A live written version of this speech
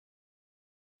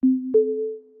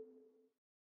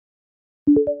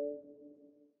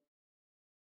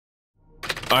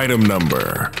Item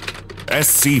Number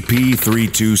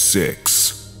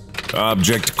SCP-326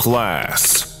 Object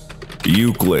Class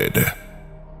Euclid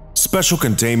Special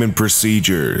Containment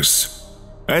Procedures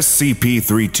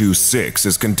SCP-326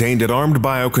 is contained at Armed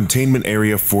Biocontainment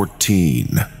Area 14.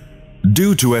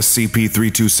 Due to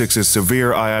SCP-326's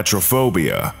severe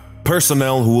iatrophobia,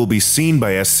 personnel who will be seen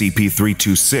by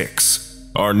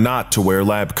SCP-326 are not to wear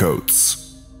lab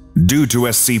coats. Due to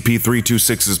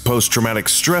SCP-326's post-traumatic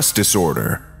stress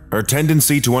disorder, her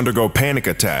tendency to undergo panic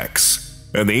attacks,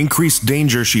 and the increased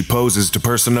danger she poses to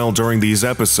personnel during these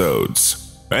episodes,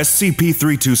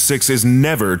 SCP-326 is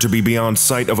never to be beyond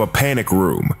sight of a panic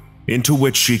room into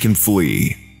which she can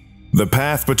flee. The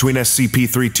path between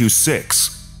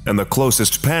SCP-326 and the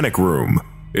closest panic room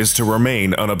is to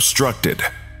remain unobstructed.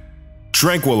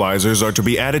 Tranquilizers are to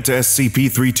be added to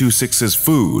SCP-326's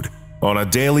food on a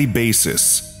daily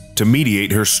basis to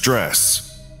mediate her stress.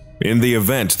 In the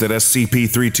event that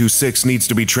SCP-326 needs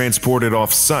to be transported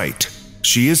off-site,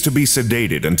 she is to be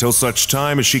sedated until such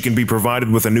time as she can be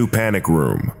provided with a new panic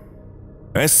room.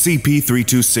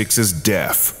 SCP-326 is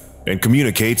deaf and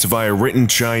communicates via written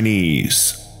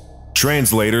Chinese.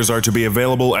 Translators are to be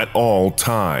available at all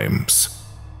times.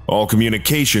 All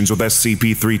communications with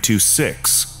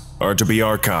SCP-326 are to be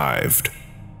archived.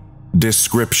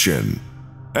 Description: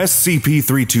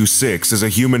 SCP-326 is a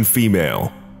human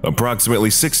female,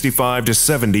 approximately 65 to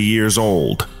 70 years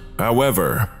old.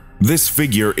 However, this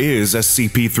figure is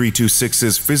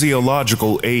SCP-326's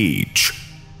physiological age.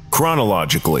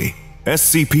 Chronologically,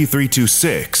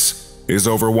 SCP-326 is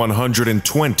over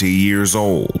 120 years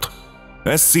old.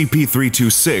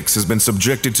 SCP-326 has been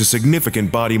subjected to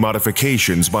significant body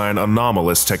modifications by an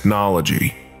anomalous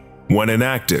technology. When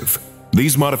inactive,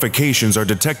 these modifications are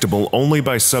detectable only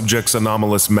by subject's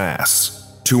anomalous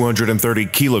mass, 230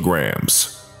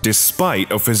 kilograms,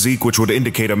 despite a physique which would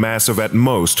indicate a mass of at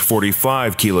most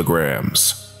 45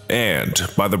 kilograms, and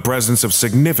by the presence of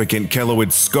significant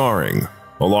keloid scarring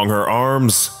along her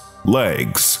arms,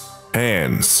 legs,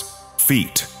 hands,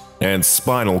 feet, and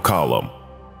spinal column.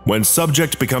 When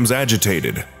subject becomes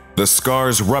agitated, the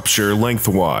scars rupture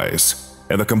lengthwise,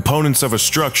 and the components of a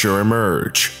structure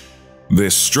emerge.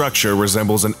 This structure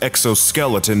resembles an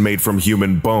exoskeleton made from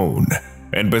human bone,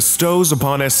 and bestows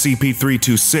upon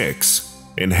SCP-326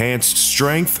 enhanced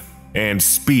strength and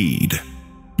speed.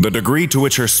 The degree to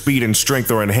which her speed and strength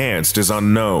are enhanced is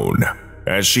unknown,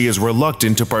 as she is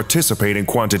reluctant to participate in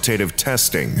quantitative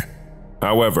testing.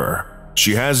 However,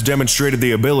 she has demonstrated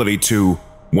the ability to,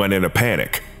 when in a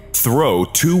panic, throw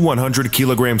two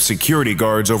 100-kilogram security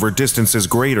guards over distances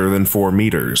greater than 4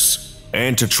 meters.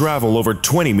 And to travel over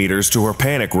 20 meters to her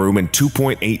panic room in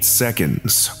 2.8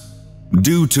 seconds.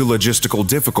 Due to logistical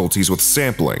difficulties with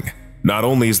sampling, not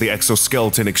only is the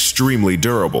exoskeleton extremely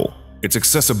durable, its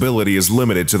accessibility is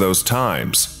limited to those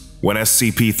times when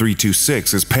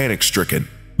SCP-326 is panic-stricken.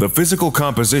 The physical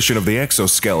composition of the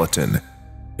exoskeleton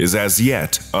is as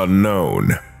yet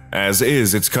unknown, as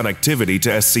is its connectivity to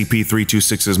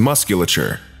SCP-326's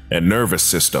musculature and nervous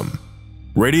system.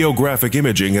 Radiographic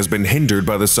imaging has been hindered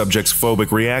by the subject's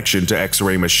phobic reaction to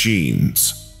X-ray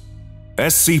machines.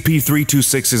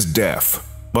 SCP-326 is deaf,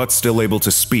 but still able to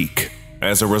speak,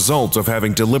 as a result of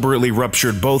having deliberately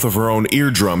ruptured both of her own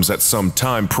eardrums at some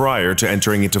time prior to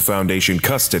entering into Foundation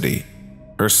custody.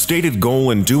 Her stated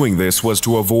goal in doing this was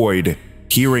to avoid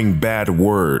hearing bad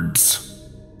words.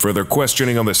 Further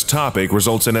questioning on this topic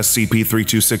results in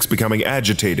SCP-326 becoming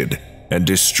agitated and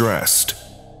distressed.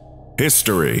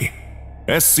 History: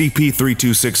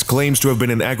 SCP-326 claims to have been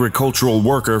an agricultural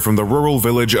worker from the rural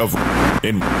village of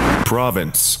in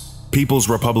Province, People's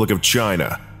Republic of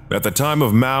China, at the time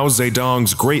of Mao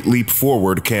Zedong's Great Leap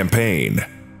Forward campaign.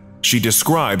 She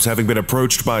describes having been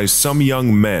approached by some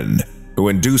young men who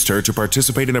induced her to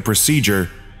participate in a procedure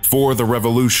for the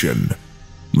revolution.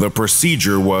 The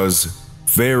procedure was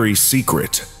very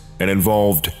secret and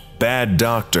involved bad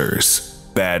doctors,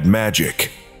 bad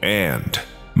magic, and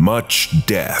much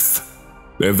death.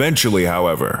 Eventually,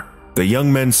 however, the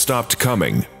young men stopped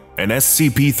coming, and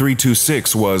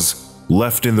SCP-326 was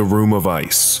left in the room of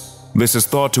ice. This is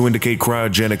thought to indicate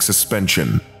cryogenic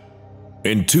suspension.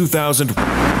 In 2000,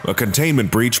 a containment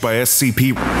breach by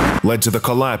SCP led to the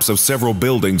collapse of several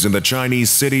buildings in the Chinese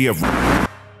city of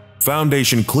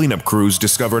Foundation cleanup crews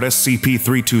discovered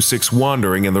SCP-326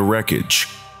 wandering in the wreckage,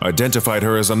 identified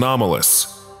her as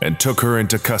anomalous, and took her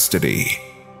into custody.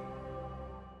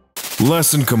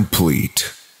 Lesson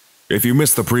complete. If you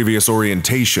missed the previous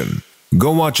orientation,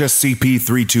 go watch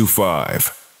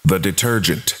SCP-325, The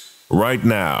Detergent, right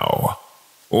now.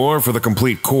 Or for the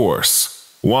complete course,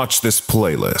 watch this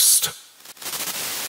playlist.